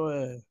like your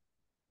ass.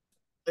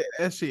 Let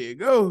that shit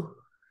go.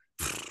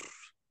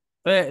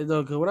 Fact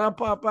though, cause when I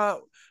pop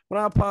out,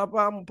 I'm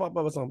gonna pop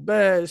out with some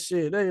bad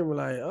shit. They gonna be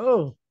like,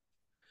 oh,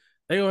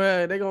 they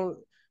gonna.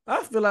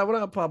 I feel like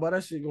when I pop out,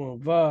 that shit going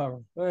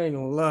viral. I ain't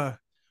gonna lie.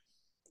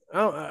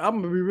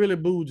 I'm gonna be really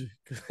bougie.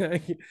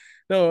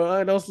 No,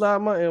 I don't slide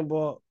my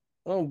inbox.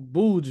 I'm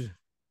bougie.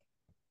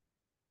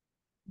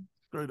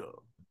 Straight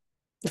up.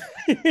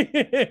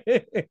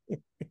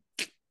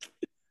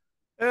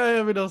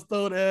 Hey, we don't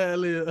stole the ad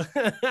lib.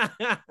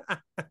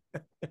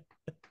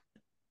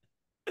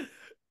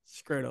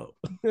 Straight up.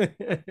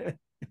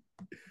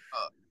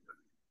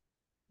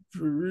 For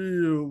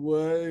real, boy.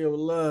 I ain't gonna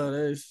lie.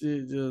 That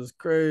shit just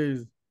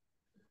crazy.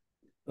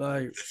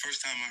 Like the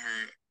first time I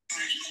heard,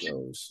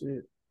 oh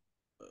shit.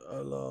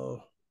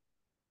 Hello.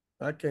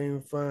 I can't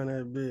even find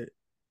that bit.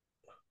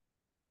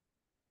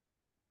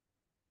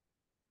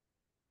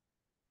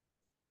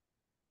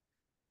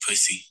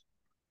 Pussy.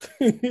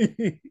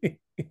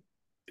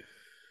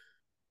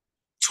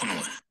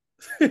 21.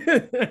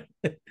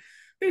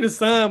 Need a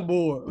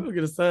signboard. Look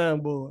at the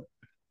signboard.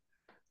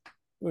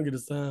 Look at the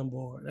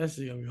signboard. That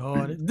shit gonna be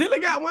hard. Dilly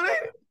got one,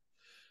 ain't it?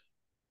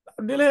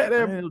 Dilly had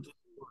that.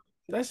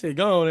 That shit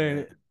gone, ain't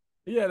it?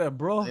 He had that,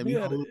 bro. He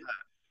had that.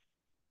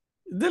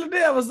 Dilly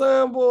did have a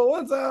signboard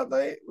one time, I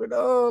think, with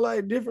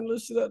like different little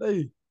shit out there.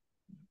 Yeah,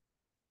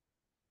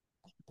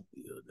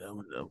 that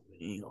one,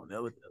 he ain't gonna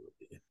never be.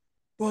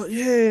 But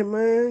yeah,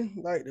 man,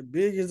 like the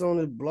biggest on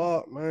this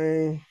block,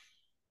 man.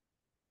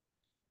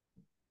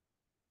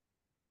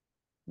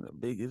 The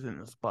biggest in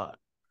the spot.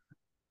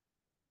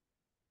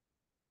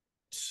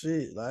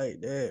 Shit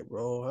like that,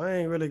 bro. I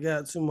ain't really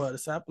got too much to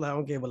say. I feel like I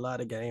don't give a lot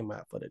of game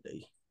out for the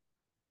day.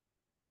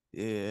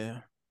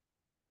 Yeah.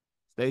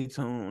 Stay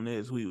tuned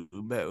next week.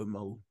 We're back with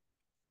more.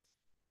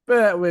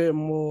 Back with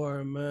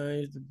more, man.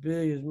 It's the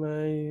biggest,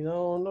 man. I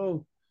don't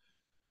know.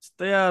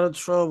 Stay out of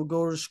trouble.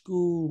 Go to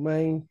school,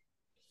 man.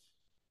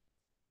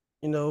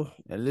 You know.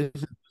 And listen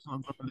to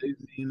some Grande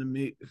Z in the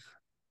mix.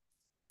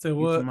 Say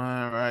what? Get your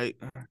mind right.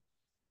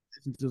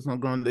 Listen to some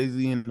Grande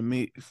Z in the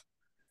mix.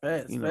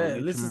 Facts.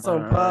 Listen to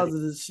some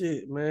positive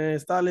shit, man.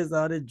 Start listening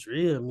to all that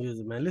drill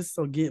music, man. Listen to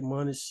some get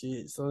money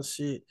shit, some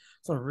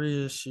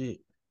real shit.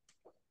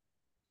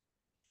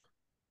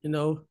 You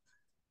know,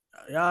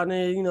 y'all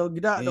need,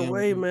 get out the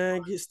way,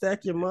 man.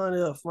 Stack your money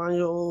up. Find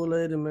your old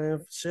lady,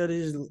 man. Share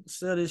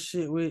this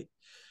shit with,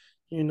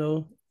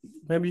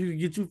 maybe you could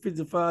get you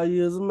 55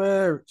 years of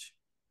marriage.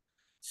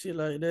 Shit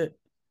like that.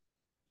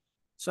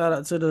 Shout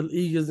out to the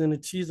Eagles and the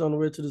Chiefs on the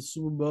way to the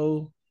Super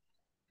Bowl.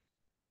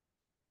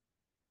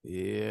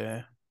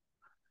 Yeah.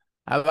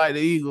 I like the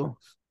Eagles.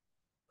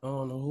 I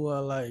don't know who I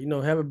like.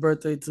 Happy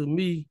birthday to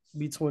me,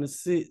 be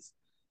 26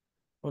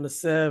 on the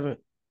 7th.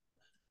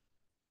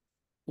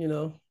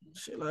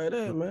 Shit like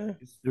that, man.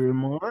 History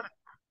month.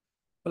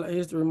 Like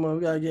history month,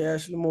 we gotta get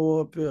Ashley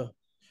Moore up here.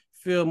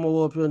 Phil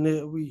Moore up here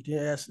next week.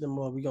 Then Ashley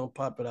Moore, we gonna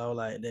pop it out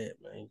like that,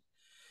 man.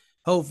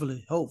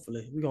 Hopefully,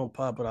 we gonna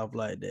pop it off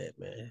like that,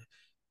 man.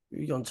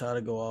 We gonna try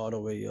to go all the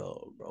way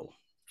up, bro.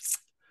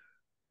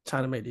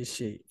 Trying to make this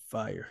shit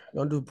fire.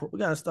 We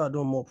gotta start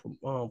doing more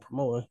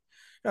promoting.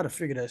 Gotta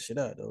figure that shit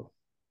out though.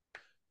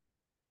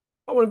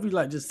 I wonder if we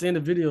like just send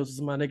the videos to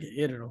somebody that can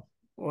edit them.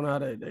 I wonder how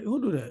who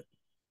do that?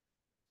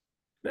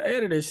 They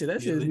edit that shit.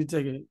 That shit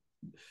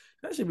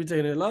be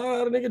taking a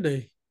lot of nigga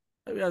day.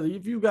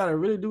 If you gotta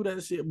really do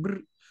that shit, I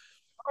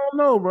don't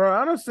know, bro.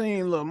 I done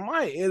seen Lil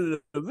Mike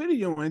edit a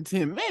video in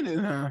 10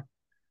 minutes, huh?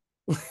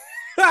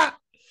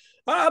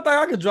 I think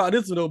I could drop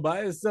this one though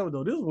by itself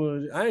though. This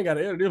one I ain't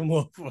gotta edit this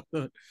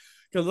motherfucker.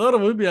 Cause the other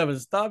one we be having to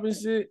stop and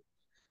shit.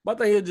 But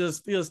I think it just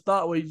still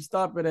stop where you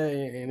stop it at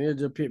and it'll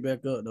just pick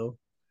back up though.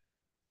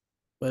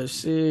 But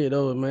shit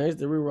though, man, it's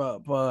the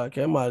Re-Rock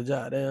podcast. I might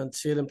jot down,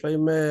 chill and play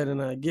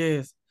Madden, I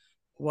guess.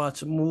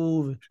 Watch a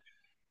movie.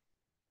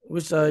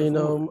 Wish I,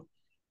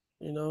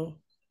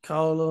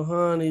 call a little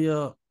honey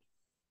up.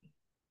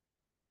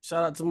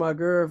 Shout out to my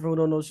girlfriend who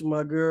don't know she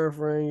my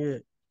girlfriend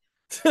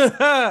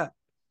yet.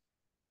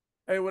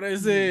 Hey, what they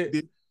said,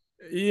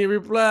 you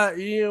didn't want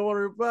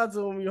to reply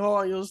to me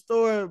hard on your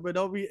story, but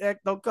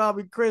don't call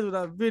me crazy when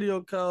I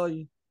video call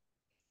you.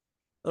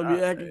 Don't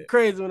be acting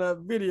crazy when I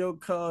video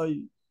call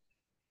you.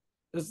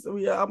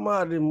 I'm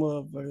out of this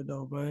motherfucker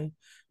though, man.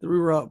 The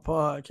Re-Rock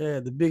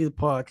podcast, the biggest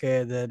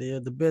podcast that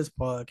is, the best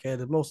podcast,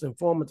 the most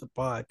informative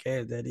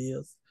podcast that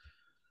is.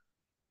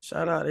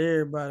 Shout out to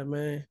everybody,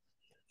 man.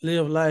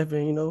 Live life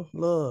and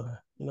love,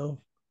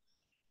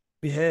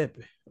 be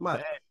happy. I'm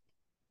out.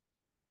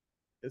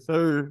 Yes,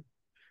 sir.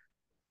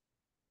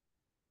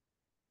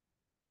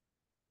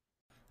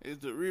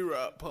 It's the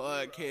Re-Rock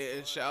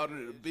podcast,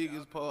 shouting the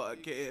biggest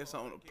podcast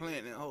on the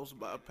planet, hosted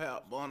by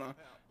Pat Bonner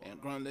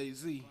and Grande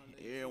Z.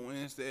 Every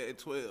Wednesday at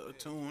 12.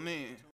 Tune in.